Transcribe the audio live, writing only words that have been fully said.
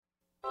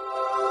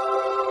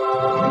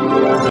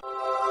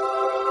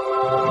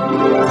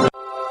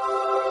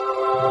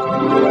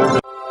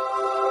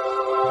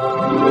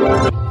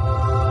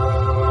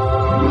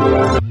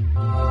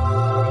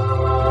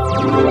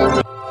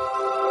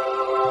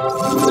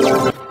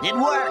It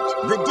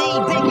worked! The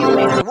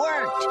debigulator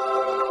worked!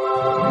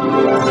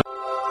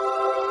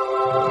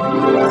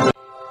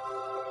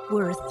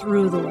 We're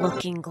through the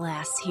looking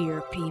glass here,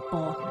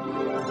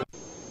 people.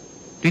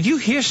 Did you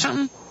hear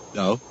something?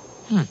 No.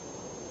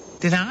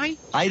 Did I?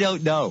 I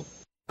don't know.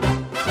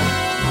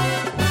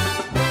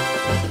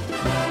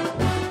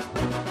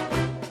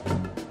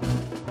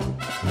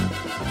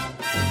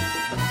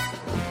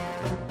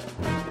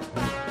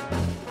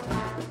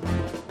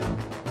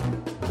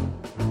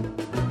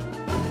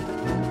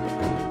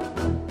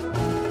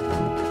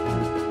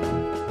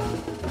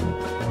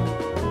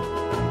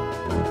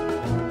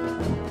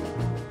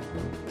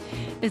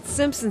 It's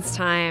Simpsons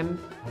time.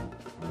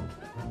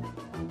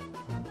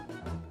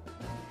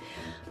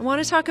 I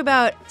want to talk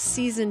about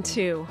season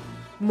 2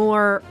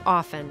 more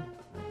often.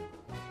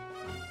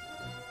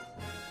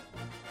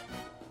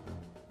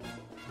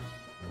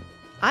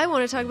 I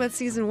want to talk about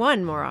season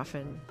 1 more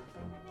often.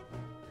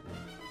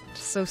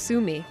 So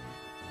sue me.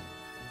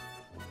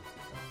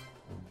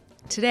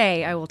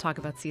 Today, I will talk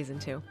about season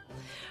 2.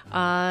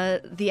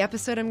 The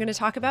episode I'm going to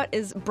talk about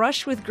is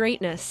Brush with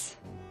Greatness,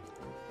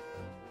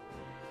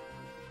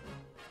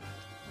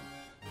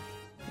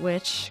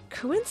 which,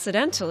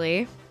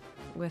 coincidentally,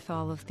 with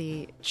all of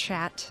the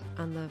chat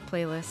on the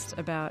playlist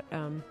about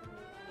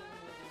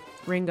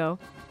Ringo,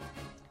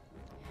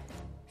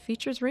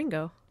 features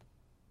Ringo,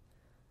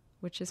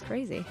 which is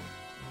crazy.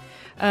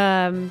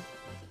 Hang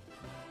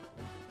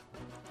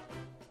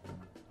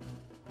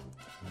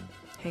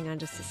on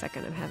just a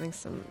second. I'm having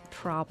some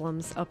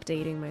problems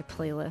updating my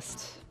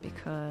playlist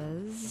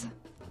because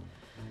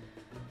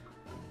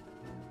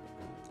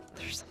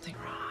there's something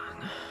wrong.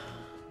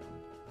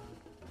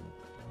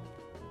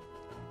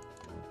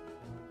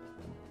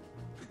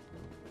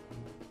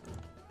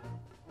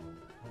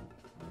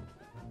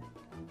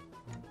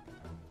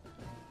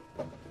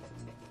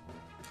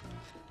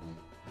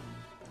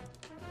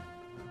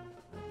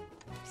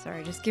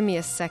 Sorry, just give me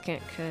a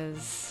second,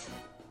 because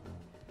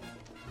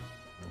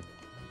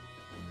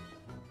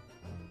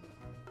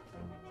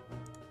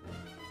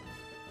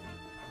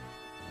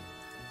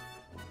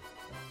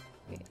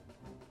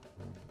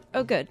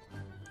oh, good.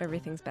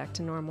 Everything's back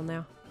to normal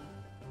now.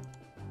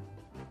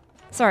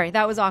 Sorry,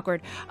 that was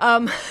awkward.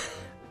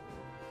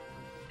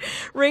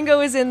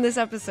 Ringo is in this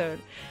episode,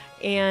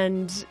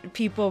 and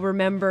people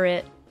remember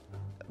it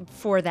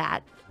for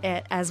that.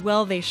 As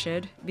well they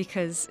should,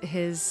 because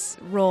his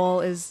role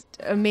is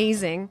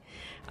amazing.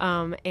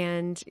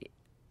 And,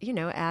 you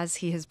know, as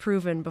he has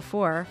proven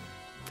before,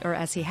 or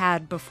as he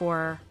had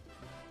before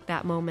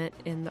that moment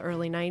in the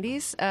early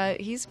 90s,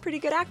 he's a pretty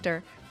good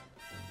actor.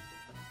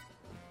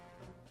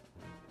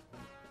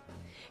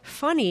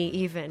 Funny,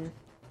 even.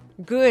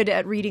 Good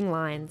at reading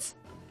lines.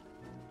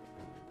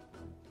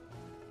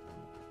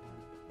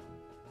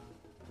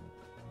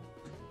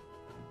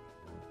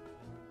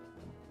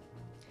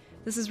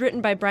 This is written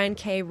by Brian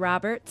K.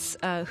 Roberts,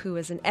 who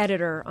is an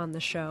editor on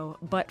the show,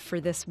 but for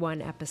this one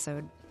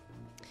episode.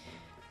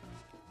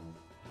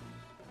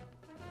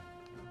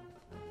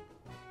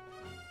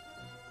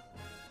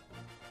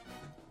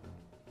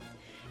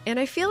 And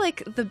I feel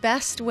like the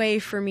best way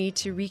for me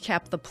to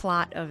recap the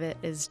plot of it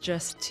is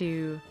just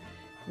to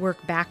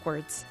work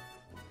backwards.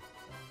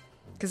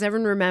 Because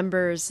everyone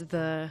remembers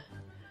the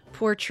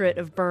portrait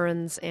of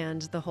Burns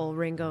and the whole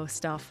Ringo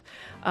stuff.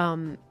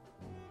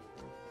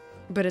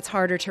 But it's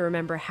harder to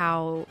remember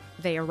how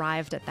they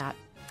arrived at that.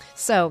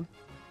 So,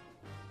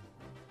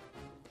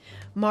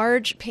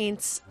 Marge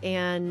paints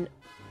an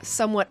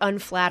somewhat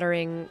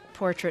unflattering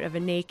portrait of a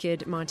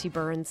naked Monty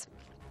Burns,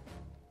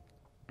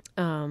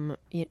 and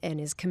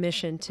is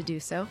commissioned to do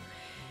so,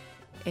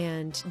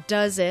 and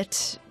does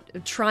it,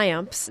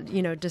 triumphs,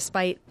 you know,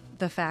 despite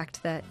the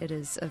fact that it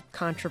is a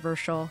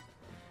controversial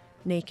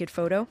naked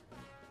photo,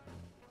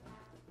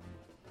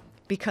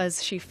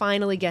 because she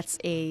finally gets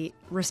a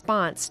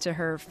response to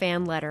her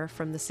fan letter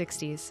from the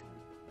 60s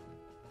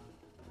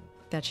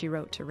that she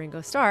wrote to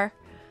Ringo Starr.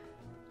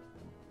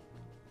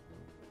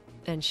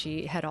 And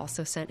she had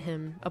also sent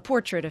him a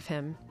portrait of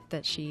him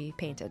that she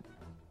painted.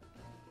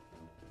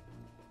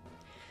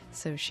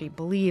 So she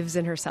believes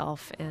in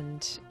herself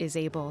and is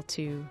able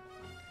to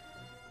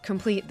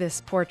complete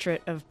this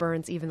portrait of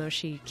Burns, even though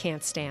she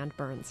can't stand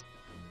Burns.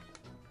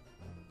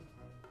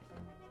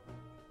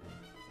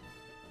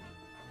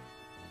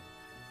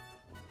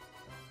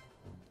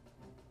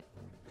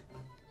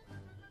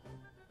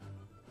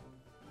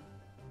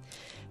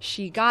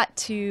 She got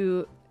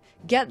to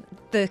get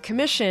the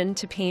commission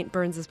to paint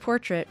Burns's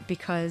portrait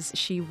because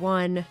she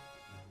won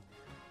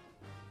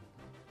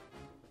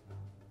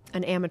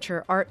an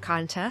amateur art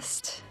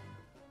contest,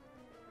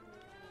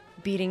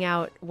 beating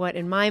out what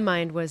in my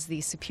mind was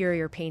the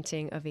superior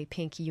painting of a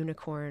pink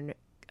unicorn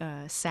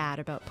sad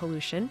about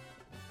pollution.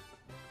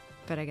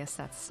 But I guess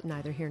that's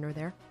neither here nor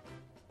there.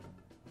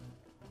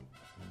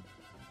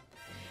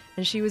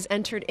 And she was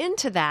entered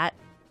into that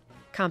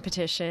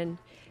competition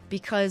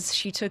because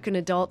she took an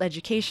adult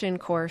education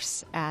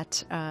course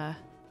at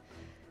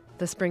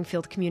the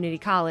Springfield Community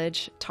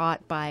College,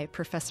 taught by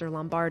Professor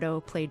Lombardo,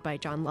 played by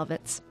John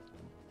Lovitz.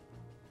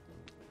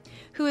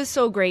 who is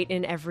so great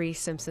in every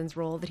Simpsons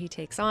role that he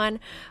takes on,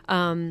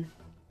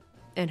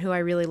 and who I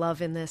really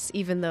love in this,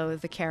 even though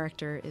the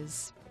character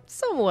is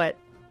somewhat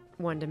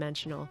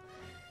one-dimensional.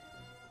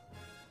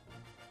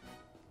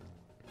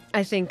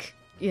 I think,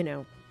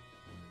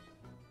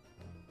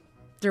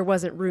 there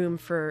wasn't room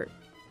for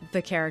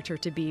the character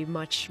to be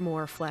much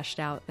more fleshed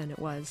out than it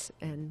was,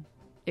 and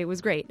it was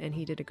great, and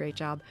he did a great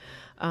job.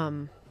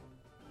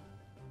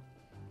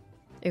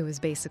 It was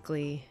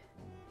basically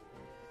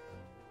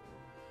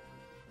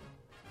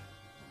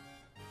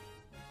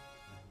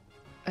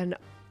an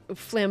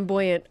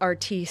flamboyant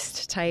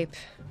artiste type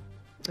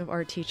of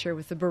art teacher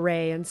with a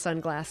beret and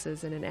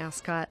sunglasses and an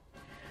ascot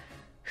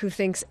who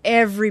thinks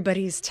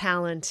everybody's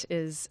talent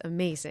is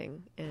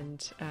amazing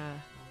and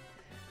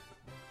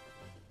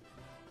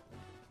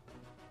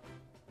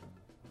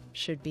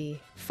should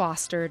be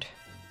fostered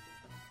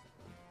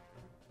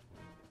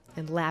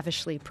and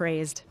lavishly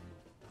praised.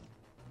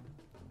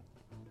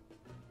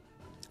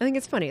 I think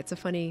it's funny. It's a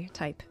funny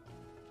type.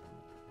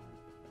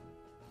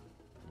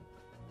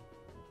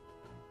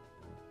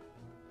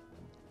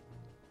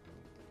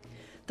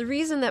 The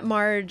reason that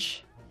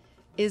Marge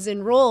is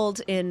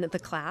enrolled in the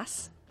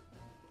class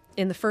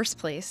in the first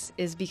place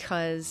is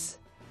because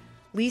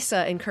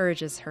Lisa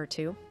encourages her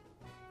to,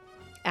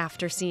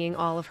 after seeing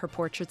all of her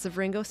portraits of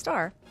Ringo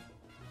Starr.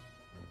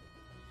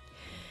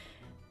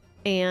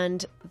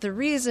 And the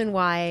reason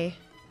why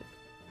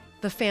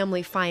the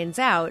family finds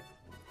out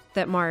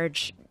that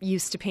Marge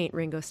used to paint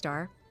Ringo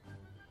Starr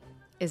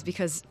is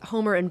because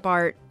Homer and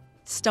Bart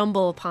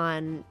stumble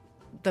upon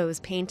those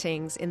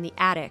paintings in the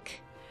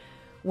attic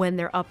when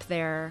they're up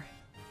there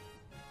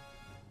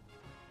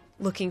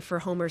looking for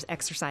Homer's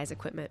exercise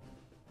equipment,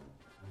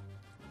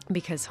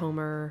 because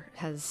Homer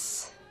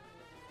has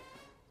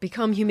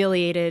become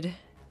humiliated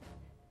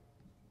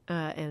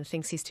and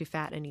thinks he's too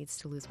fat and needs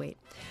to lose weight.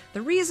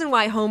 The reason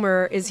why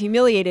Homer is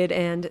humiliated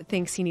and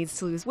thinks he needs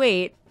to lose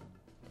weight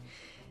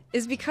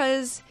is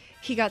because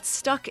he got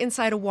stuck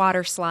inside a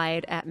water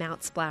slide at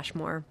Mount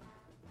Splashmore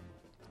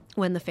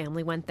when the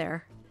family went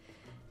there.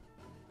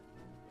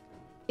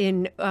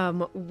 In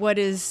what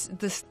is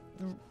this,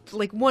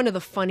 like, one of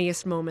the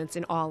funniest moments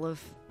in all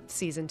of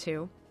season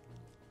 2,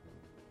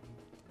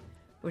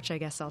 which I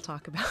guess I'll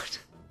talk about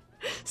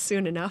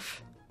soon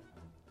enough.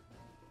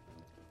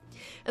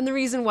 And the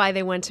reason why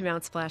they went to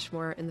Mount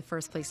Splashmore in the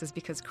first place is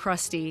because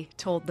Krusty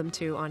told them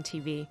to on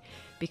TV,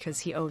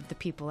 because he owed the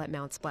people at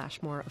Mount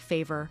Splashmore a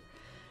favor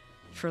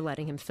for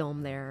letting him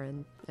film there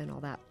and all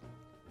that.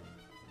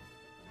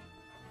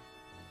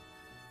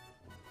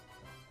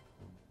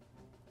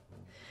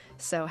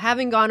 So,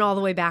 having gone all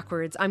the way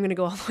backwards, I'm going to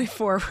go all the way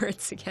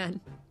forwards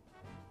again.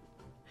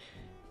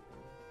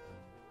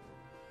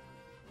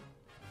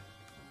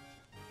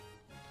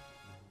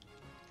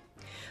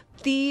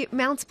 The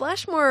Mount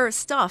Splashmore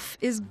stuff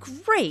is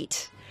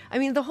great. I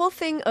mean, the whole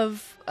thing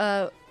of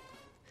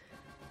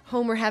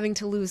Homer having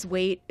to lose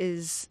weight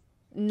is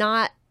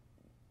not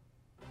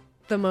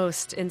the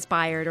most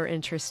inspired or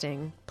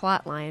interesting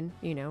plot line.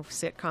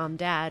 Sitcom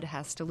dad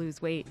has to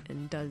lose weight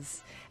and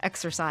does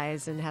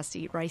exercise and has to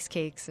eat rice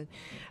cakes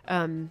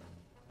and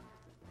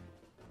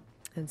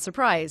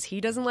surprise,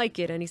 he doesn't like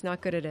it and he's not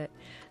good at it.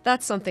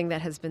 That's something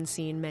that has been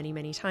seen many,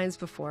 many times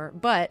before.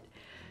 But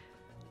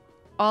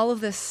all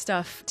of this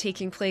stuff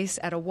taking place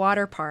at a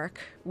water park,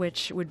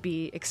 which would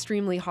be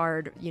extremely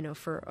hard,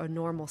 for a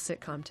normal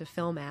sitcom to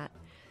film at,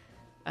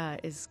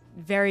 is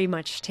very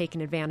much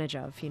taken advantage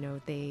of.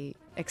 They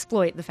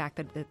exploit the fact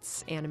that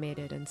it's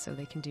animated, and so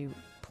they can do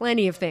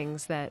plenty of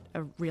things that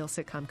a real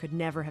sitcom could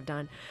never have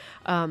done.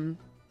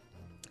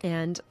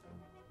 And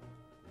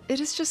it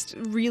is just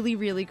really,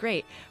 really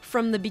great.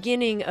 From the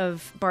beginning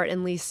of Bart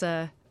and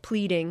Lisa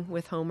pleading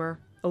with Homer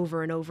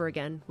over and over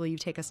again, will you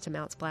take us to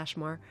Mount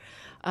Splashmore?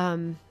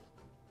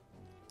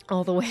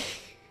 All the way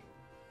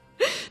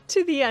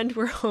to the end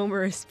where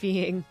Homer is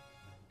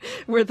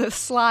where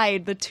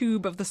the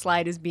tube of the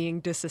slide is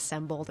being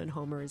disassembled and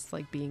Homer is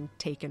like being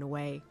taken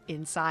away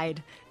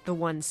inside the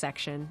one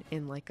section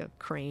in like a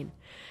crane.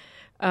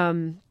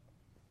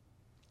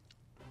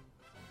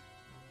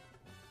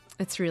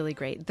 It's really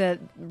great. The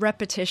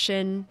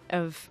repetition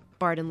of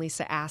Bart and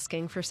Lisa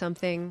asking for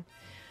something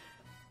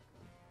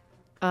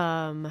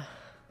was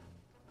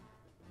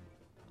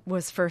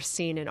first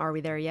seen in Are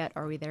We There Yet?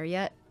 Are We There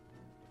Yet?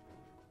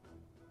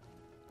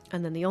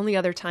 And then the only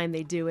other time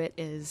they do it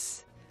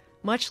is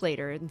much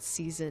later in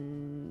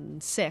season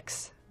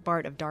 6,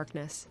 Bart of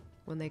Darkness,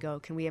 when they go,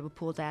 can we have a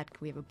pool, Dad? Can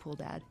we have a pool,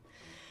 Dad?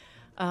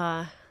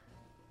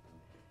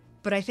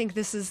 But I think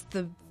this is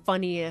the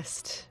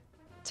funniest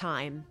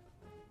time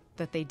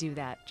that they do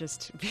that.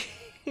 Just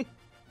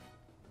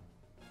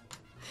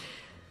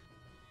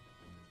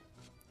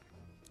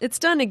it's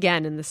done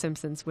again in The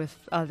Simpsons with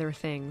other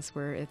things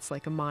where it's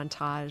like a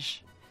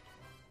montage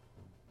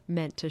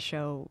meant to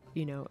show,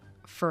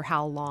 for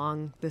how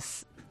long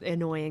this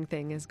annoying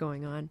thing is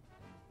going on.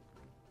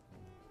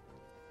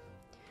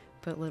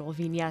 But little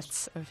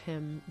vignettes of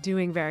him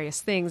doing various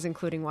things,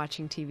 including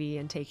watching TV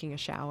and taking a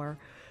shower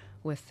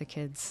with the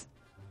kids,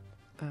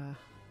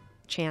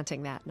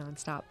 chanting that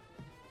nonstop.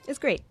 It's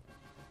great.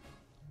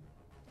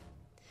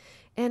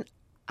 And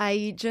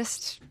I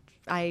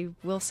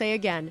will say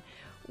again,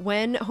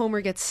 when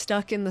Homer gets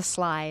stuck in the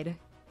slide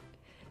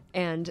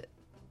and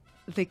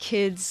the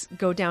kids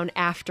go down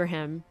after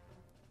him,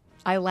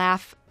 I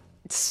laugh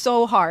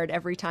so hard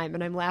every time.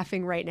 And I'm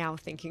laughing right now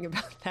thinking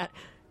about that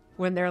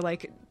when they're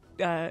like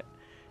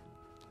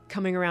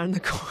coming around the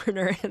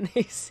corner and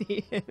they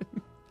see him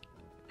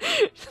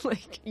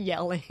like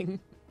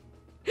yelling.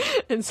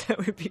 And so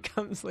it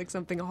becomes like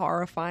something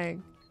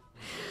horrifying.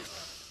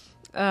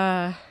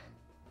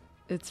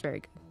 It's very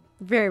good.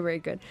 Very, very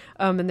good.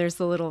 And there's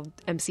the little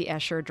MC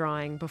Escher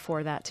drawing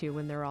before that too,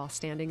 when they're all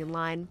standing in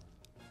line.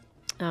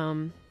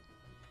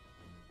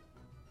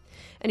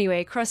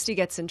 Anyway, Krusty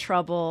gets in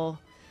trouble.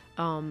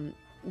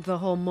 The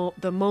whole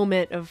the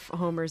moment of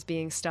Homer's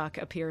being stuck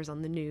appears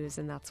on the news,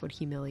 and that's what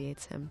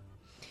humiliates him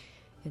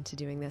into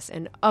doing this.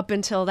 And up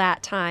until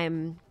that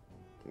time,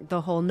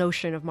 the whole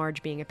notion of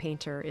Marge being a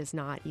painter is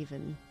not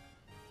even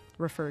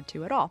referred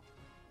to at all.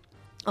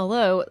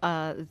 Although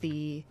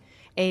the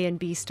A and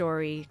B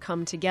story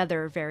come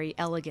together very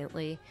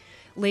elegantly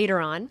later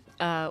on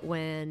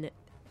when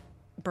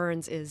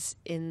Burns is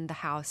in the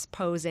house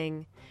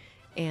posing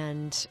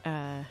and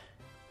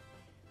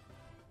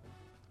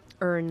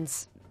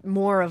earns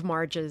more of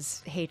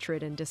Marge's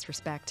hatred and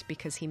disrespect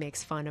because he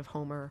makes fun of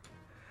Homer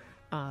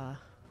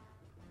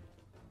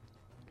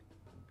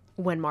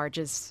when Marge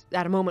is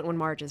at a moment when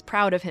Marge is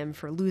proud of him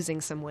for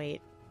losing some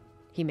weight.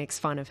 He makes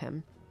fun of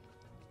him.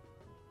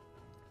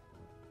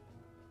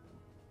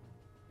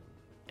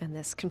 And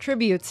this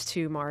contributes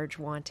to Marge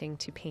wanting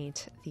to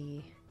paint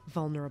the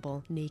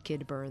vulnerable,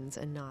 naked Burns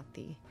and not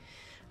the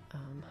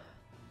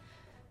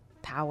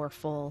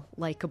powerful,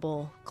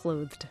 likable,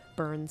 clothed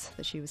Burns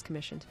that she was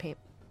commissioned to paint.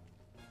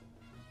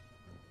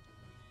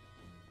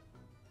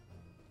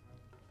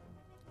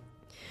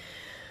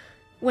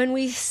 When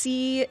we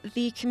see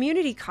the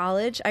community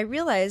college, I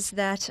realize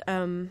that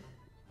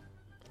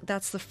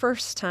that's the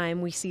first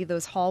time we see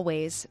those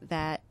hallways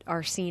that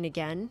are seen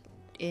again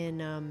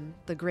in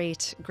the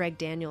great Greg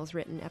Daniels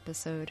written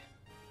episode,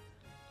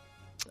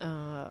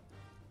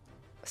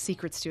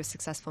 Secrets to a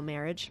Successful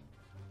Marriage.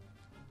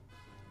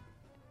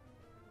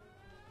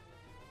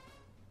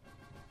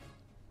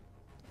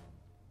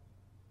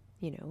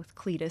 You know, with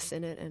Cletus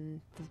in it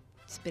and the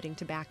spitting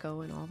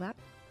tobacco and all that.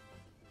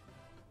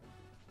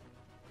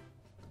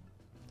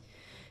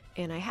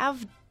 And I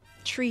have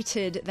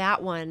treated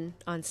that one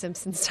on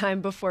Simpsons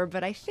Time before,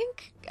 but I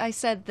think I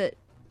said that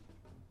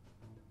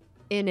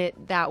in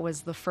it, that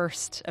was the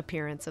first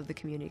appearance of the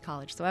community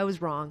college. So I was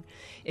wrong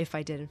if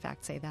I did, in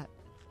fact, say that.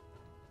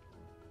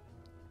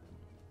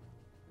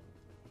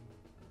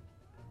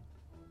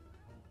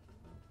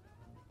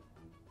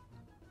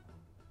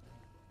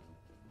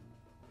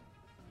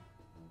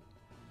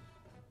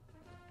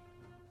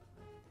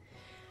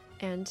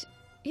 And,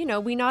 you know,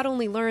 we not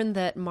only learn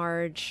that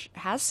Marge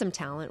has some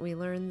talent, we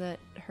learn that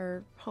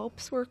her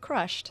hopes were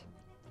crushed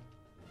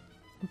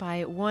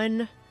by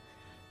one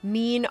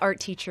mean art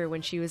teacher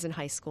when she was in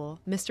high school,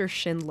 Mr.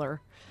 Schindler,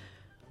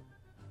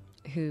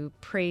 who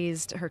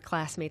praised her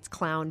classmates'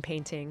 clown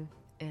painting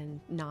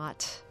and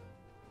not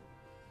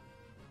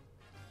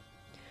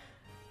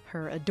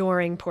her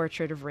adoring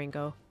portrait of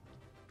Ringo.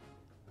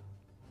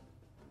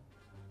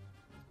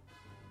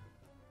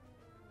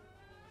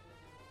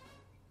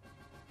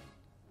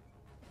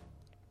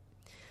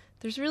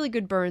 There's really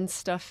good Burns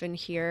stuff in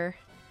here.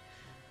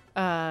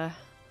 When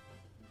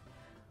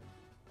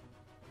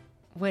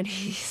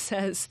he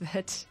says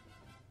that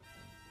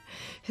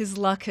his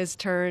luck has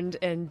turned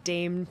and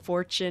Dame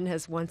Fortune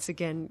has once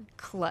again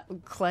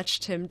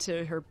clutched him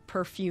to her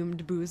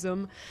perfumed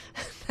bosom.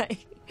 I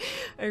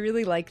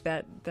really like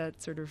that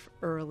sort of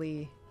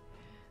early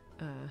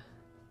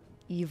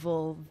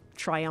evil,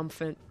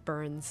 triumphant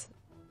Burns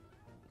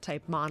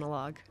type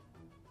monologue.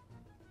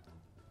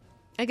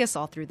 I guess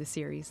all through the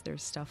series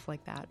there's stuff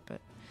like that,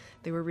 but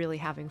they were really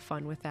having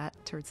fun with that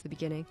towards the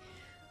beginning.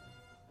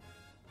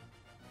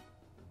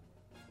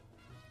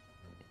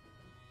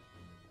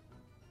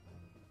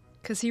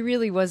 Because he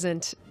really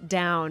wasn't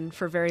down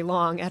for very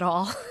long at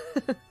all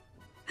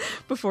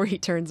before he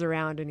turns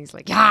around and he's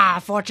like, "Yeah,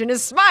 fortune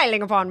is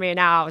smiling upon me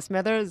now,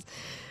 Smithers."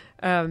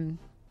 And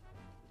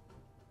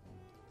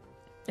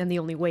the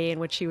only way in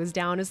which he was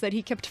down is that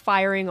he kept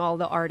firing all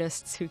the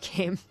artists who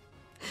came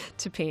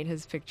to paint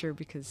his picture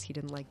because he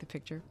didn't like the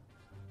picture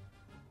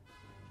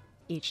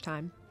each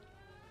time.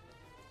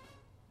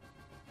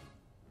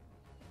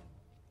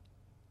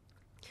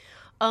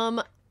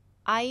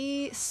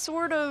 I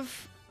sort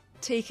of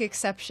take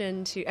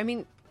exception to, I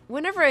mean,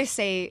 whenever I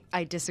say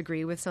I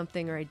disagree with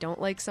something or I don't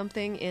like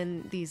something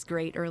in these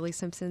great early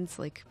Simpsons,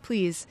 like,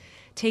 please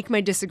take my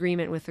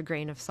disagreement with a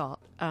grain of salt.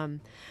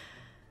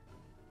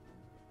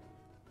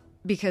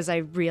 Because I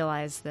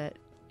realize that,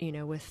 you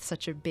know, with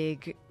such a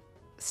big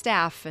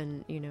staff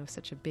and, you know,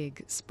 such a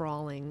big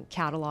sprawling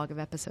catalog of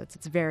episodes,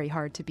 it's very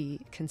hard to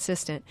be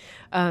consistent.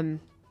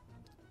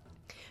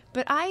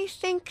 But I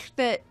think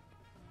that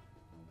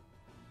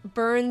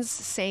Burns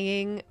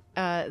saying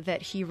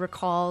that he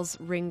recalls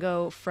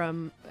Ringo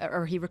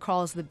or he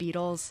recalls the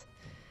Beatles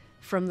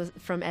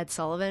from Ed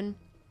Sullivan.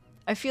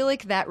 I feel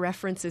like that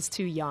reference is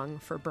too young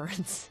for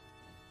Burns.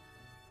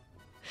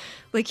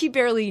 Like, he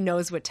barely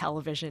knows what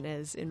television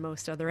is in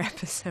most other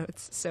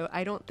episodes, so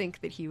I don't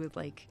think that he would,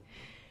 like,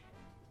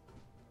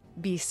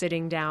 be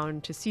sitting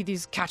down to see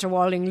these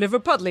caterwauling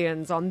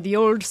Liverpudlians on the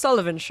old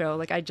Sullivan show.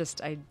 Like, I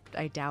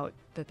doubt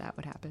that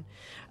would happen.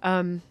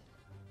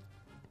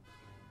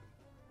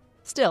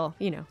 Still,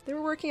 you know, they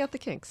were working out the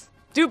kinks.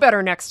 Do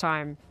better next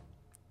time,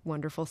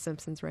 wonderful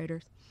Simpsons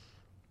writers.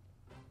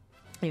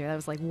 Anyway, that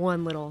was like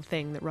one little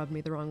thing that rubbed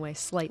me the wrong way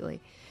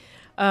slightly.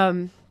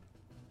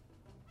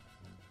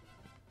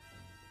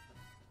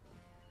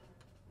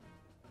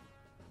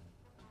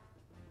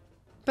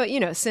 But,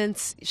 you know,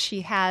 since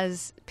she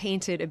has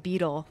painted a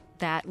beetle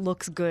that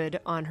looks good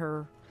on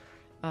her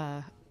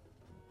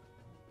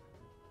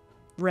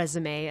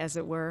resume, as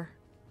it were,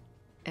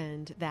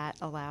 and that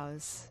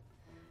allows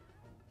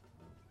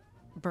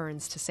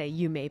Burns to say,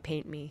 "You may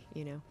paint me,"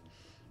 you know.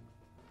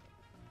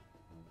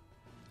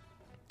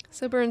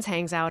 So Burns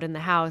hangs out in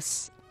the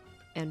house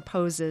and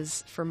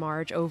poses for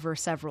Marge over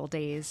several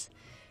days,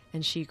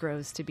 and she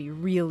grows to be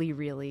really,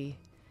 really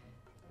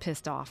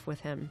pissed off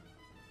with him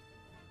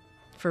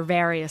for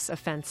various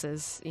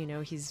offenses. You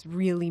know, he's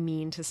really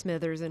mean to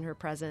Smithers in her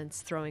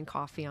presence, throwing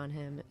coffee on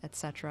him,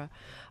 etc.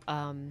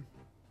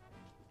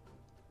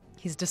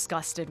 He's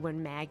disgusted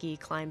when Maggie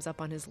climbs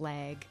up on his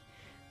leg.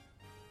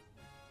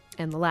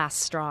 And the last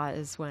straw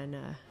is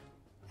when,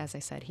 as I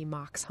said, he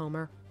mocks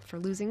Homer for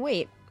losing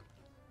weight.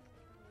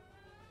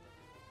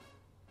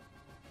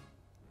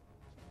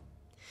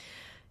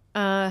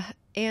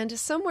 And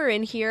somewhere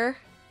in here,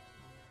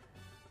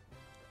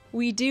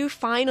 we do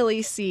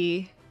finally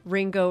see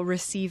Ringo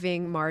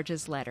receiving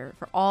Marge's letter.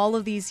 For all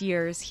of these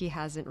years, he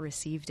hasn't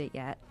received it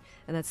yet.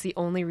 And that's the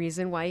only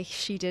reason why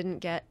she didn't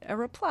get a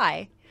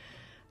reply.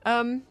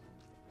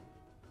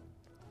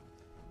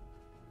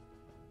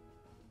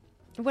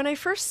 When I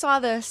first saw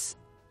this,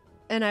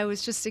 and I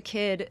was just a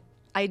kid,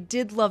 I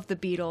did love the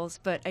Beatles,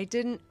 but I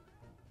didn't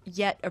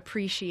yet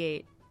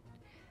appreciate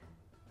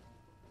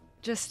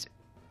just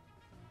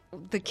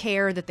the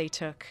care that they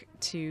took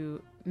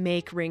to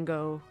make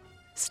Ringo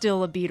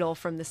still a Beatle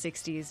from the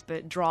 60s,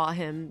 but draw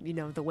him, you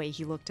know, the way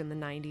he looked in the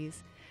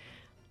 90s.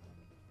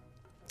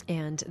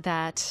 And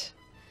that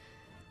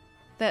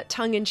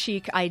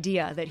tongue-in-cheek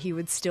idea that he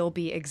would still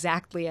be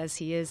exactly as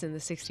he is in the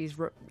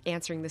 60s,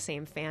 answering the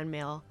same fan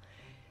mail,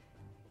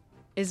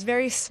 is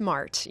very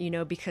smart, you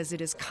know, because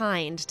it is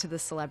kind to the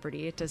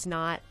celebrity. It does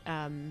not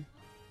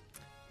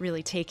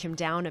really take him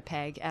down a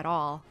peg at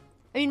all.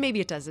 I mean, maybe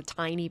it does a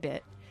tiny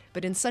bit,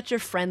 but in such a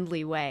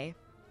friendly way,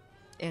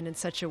 and in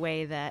such a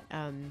way that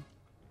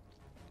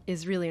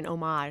is really an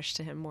homage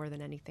to him more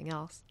than anything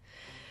else.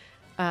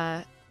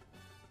 That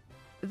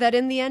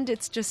in the end,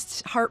 it's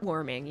just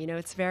heartwarming. You know,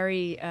 it's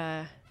very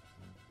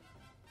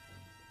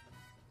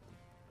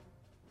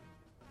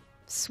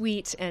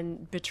sweet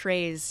and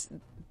betrays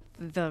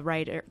the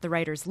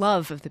writer's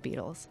love of the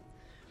Beatles.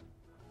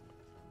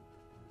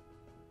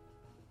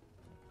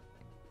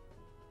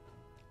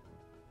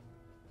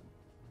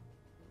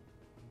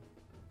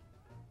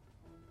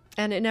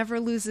 And it never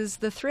loses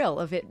the thrill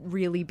of it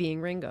really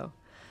being Ringo.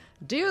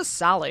 Dear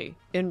Sally,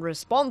 in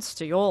response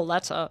to your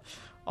letter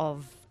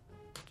of,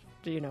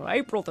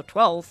 April the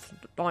 12th,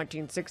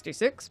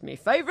 1966, my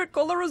favorite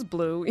color is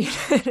blue.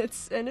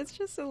 and it's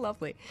just so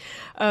lovely.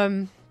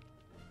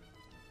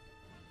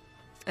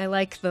 I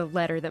like the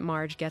letter that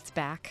Marge gets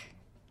back,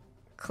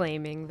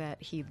 claiming that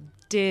he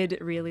did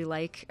really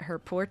like her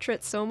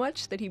portrait so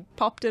much that he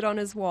popped it on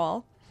his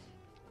wall.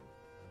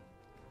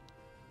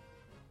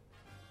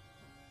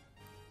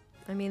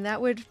 I mean, that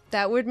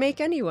would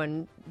make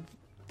anyone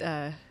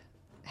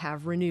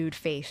have renewed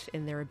faith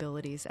in their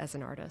abilities as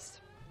an artist.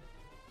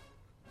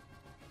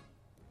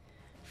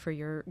 For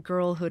your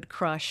girlhood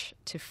crush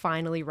to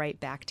finally write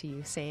back to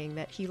you saying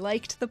that he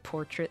liked the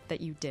portrait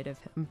that you did of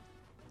him.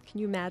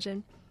 Can you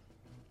imagine?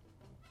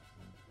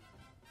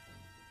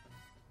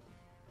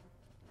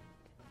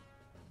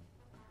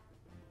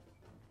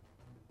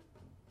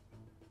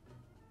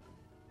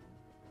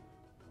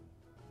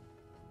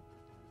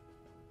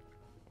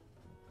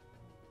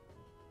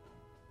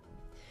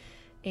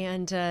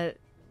 And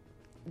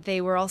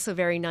they were also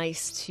very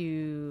nice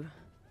to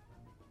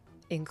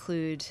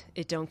include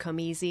It Don't Come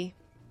Easy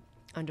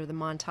under the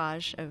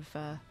montage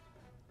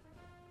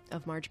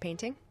of Marge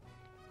painting.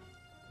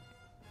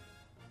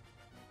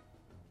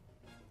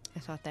 I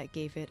thought that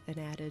gave it an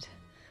added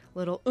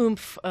little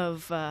oomph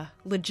of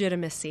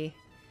legitimacy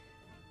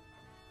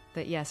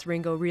that, yes,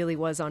 Ringo really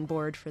was on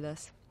board for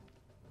this.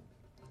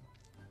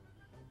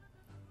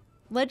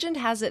 Legend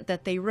has it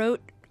that they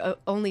wrote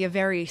only a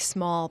very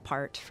small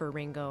part for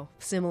Ringo,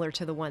 similar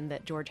to the one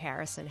that George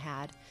Harrison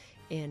had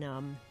in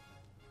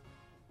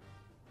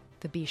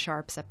the B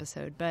Sharps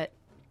episode. But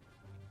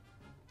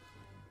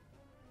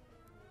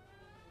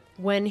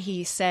when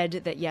he said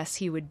that, yes,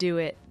 he would do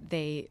it,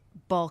 they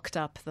bulked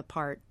up the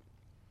part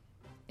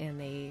and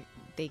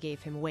they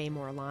gave him way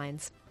more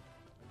lines.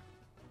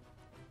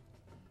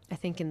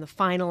 think in the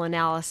final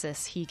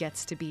analysis, he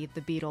gets to be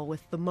the Beetle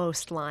with the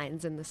most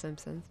lines in The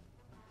Simpsons.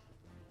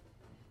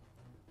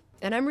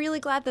 And I'm really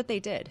glad that they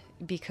did,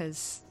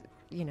 because,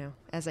 you know,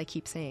 as I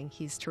keep saying,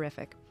 he's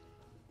terrific.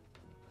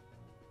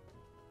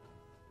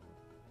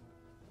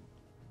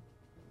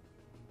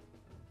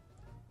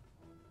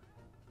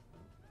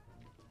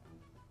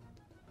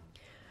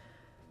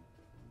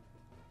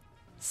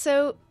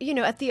 So, you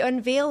know, at the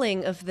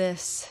unveiling of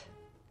this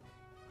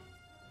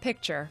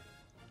picture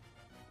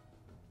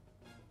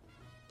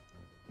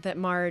that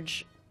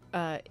Marge,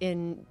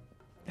 in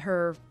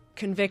her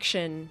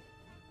conviction,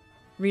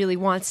 really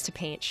wants to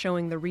paint,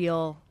 showing the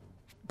real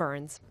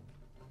Burns,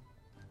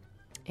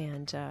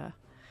 and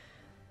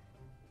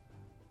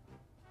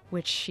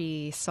which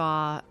she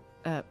saw,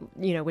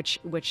 you know,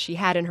 which she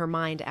had in her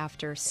mind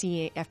after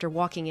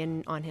walking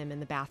in on him in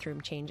the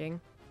bathroom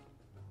changing.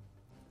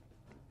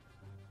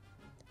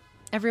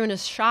 Everyone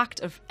is shocked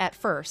at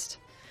first,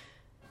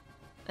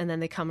 and then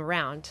they come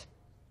around,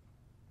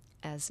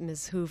 as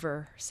Ms.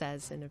 Hoover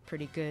says in a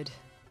pretty good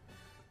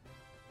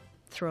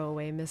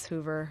throwaway Miss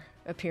Hoover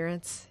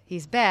appearance.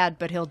 He's bad,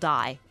 but he'll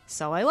die,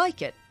 so I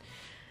like it.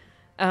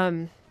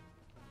 And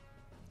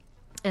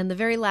the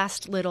very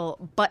last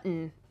little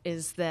button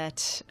is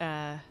that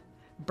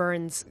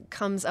Burns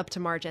comes up to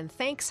Marge and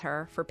thanks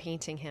her for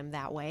painting him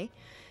that way,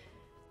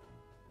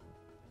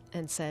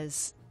 and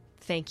says,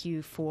 "Thank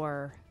you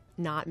for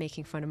not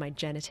making fun of my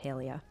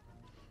genitalia."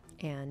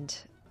 And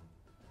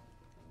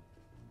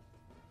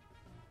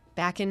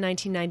back in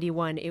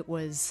 1991, it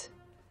was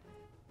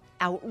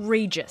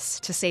outrageous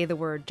to say the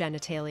word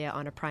genitalia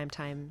on a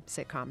primetime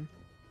sitcom.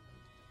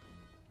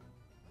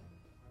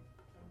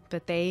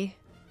 But they,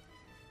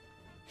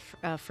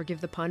 forgive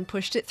the pun,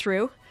 pushed it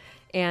through,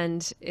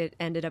 and it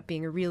ended up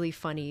being a really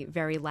funny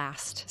very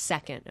last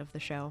second of the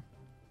show.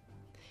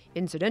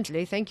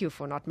 "Incidentally, thank you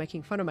for not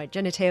making fun of my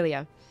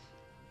genitalia."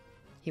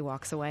 He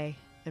walks away,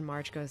 and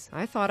Marge goes,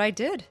 "I thought I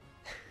did."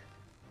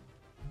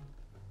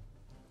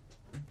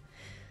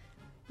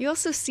 You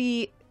also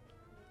see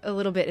a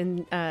little bit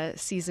in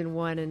season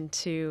 1 and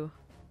 2,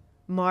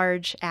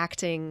 Marge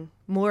acting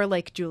more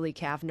like Julie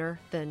Kavner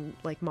than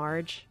like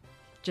Marge,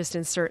 just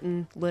in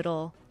certain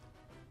little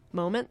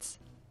moments.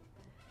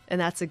 And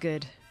that's a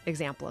good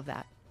example of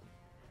that.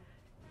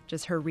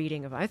 Just her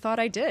reading of, "I thought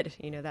I did."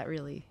 You know, that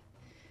really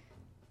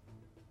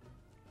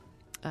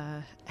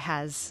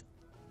has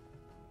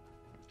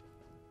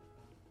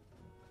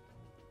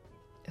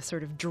a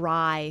sort of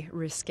dry,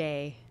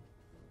 risque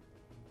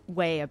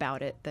way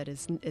about it that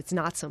it's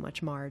not so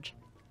much Marge.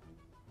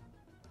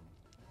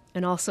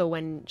 And also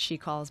when she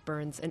calls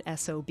Burns an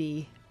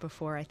SOB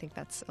before, I think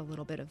that's a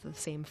little bit of the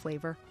same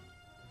flavor.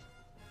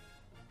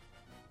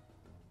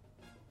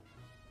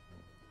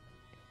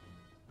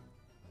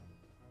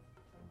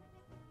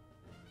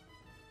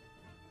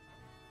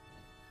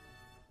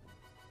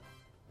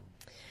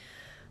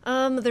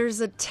 There's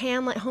a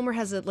tan line. Homer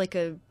has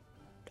a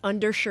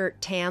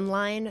undershirt tan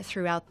line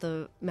throughout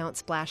the Mount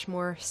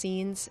Splashmore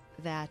scenes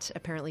that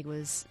apparently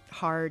was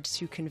hard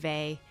to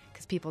convey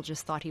because people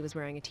just thought he was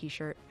wearing a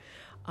t-shirt.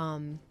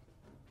 And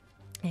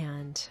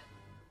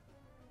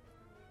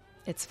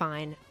it's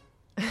fine.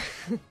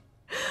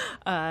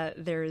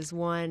 There is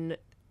one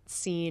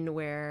scene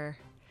where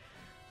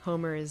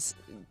Homer is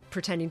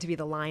pretending to be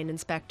the line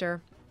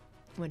inspector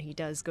when he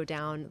does go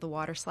down the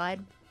water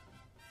slide,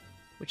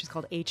 which is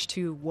called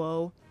H2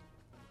 Whoa.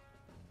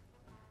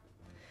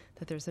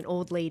 That there's an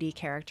old lady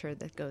character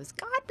that goes,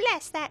 "God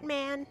bless that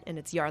man," and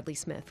it's Yardley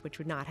Smith, which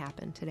would not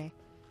happen today.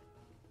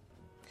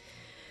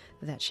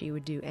 That she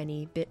would do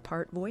any bit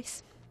part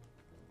voice.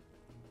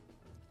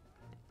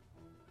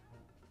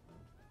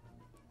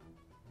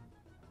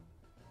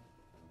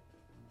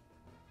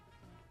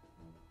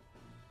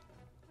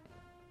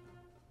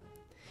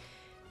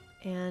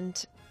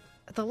 And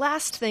the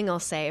last thing I'll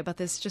say about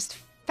this just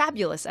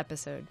fabulous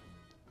episode,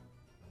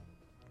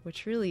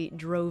 which really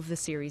drove the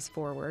series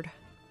forward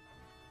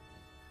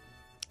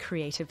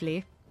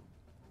creatively,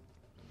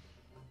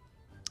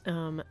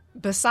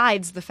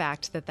 besides the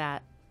fact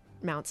that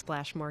Mount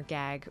Splashmore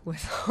gag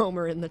with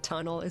Homer in the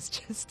tunnel is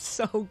just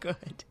so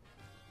good.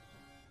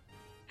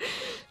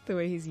 The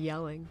way he's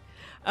yelling.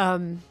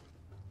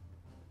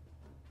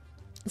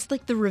 It's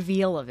like the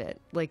reveal of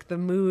it, like the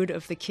mood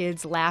of the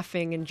kids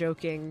laughing and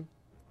joking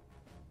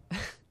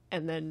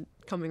and then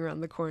coming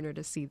around the corner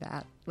to see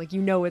that. Like,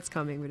 you know it's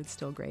coming, but it's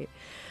still great.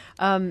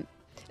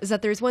 Is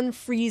that there's one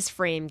freeze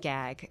frame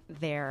gag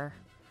there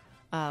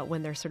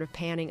when they're sort of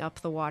panning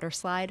up the water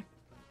slide.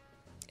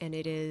 And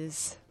it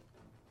is,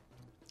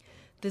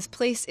 "This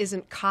place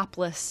isn't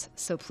copless,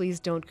 so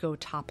please don't go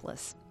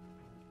topless."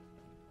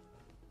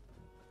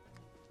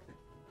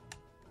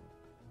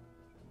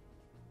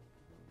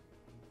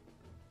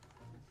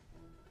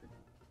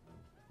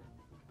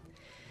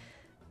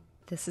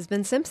 This has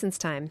been Simpsons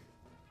Time.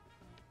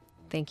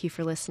 Thank you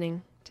for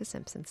listening to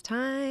Simpsons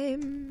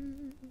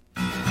Time.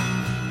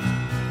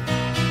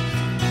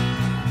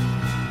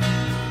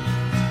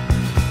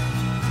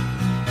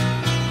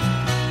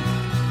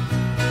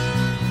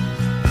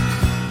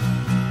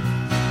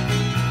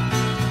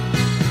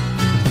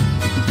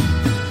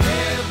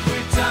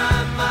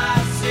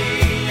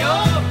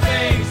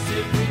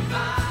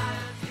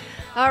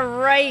 All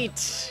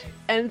right.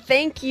 And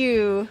thank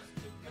you,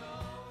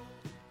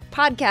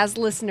 podcast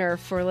listener,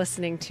 for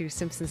listening to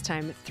Simpsons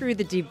Time through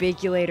the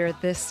Debigulator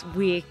this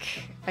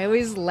week. I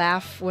always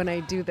laugh when I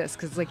do this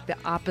because it's like the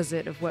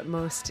opposite of what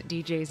most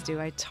DJs do.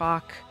 I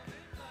talk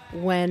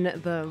when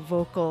the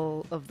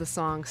vocal of the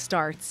song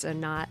starts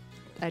and I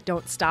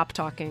don't stop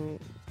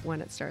talking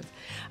when it starts.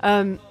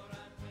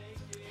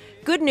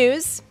 Good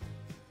news.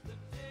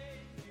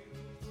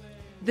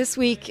 This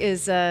week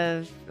is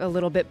a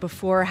little bit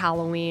before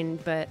Halloween,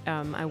 but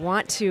I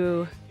want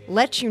to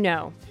let you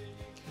know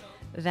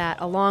that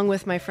along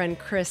with my friend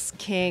Chris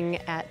King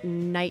at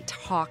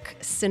Nighthawk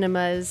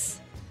Cinemas,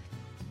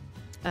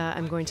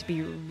 I'm going to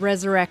be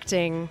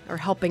resurrecting or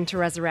helping to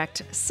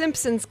resurrect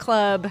Simpsons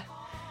Club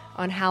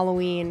on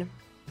Halloween.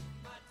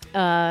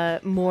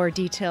 More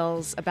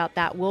details about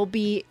that will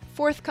be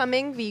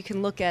forthcoming. You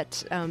can look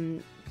at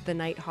the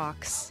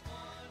Nighthawks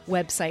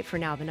website for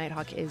now. The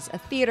Nighthawk is a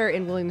theater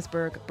in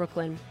Williamsburg,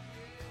 Brooklyn.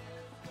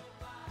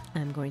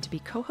 I'm going to be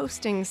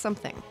co-hosting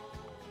something.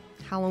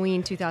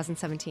 Halloween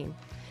 2017.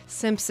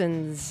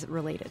 Simpsons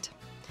related.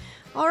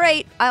 All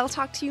right, I'll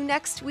talk to you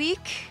next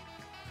week.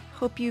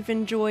 Hope you've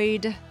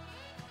enjoyed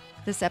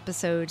this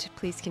episode.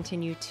 Please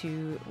continue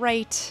to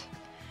write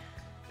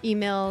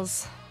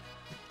emails,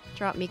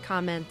 drop me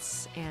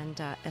comments, and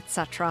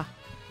etc.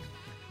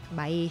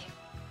 Bye.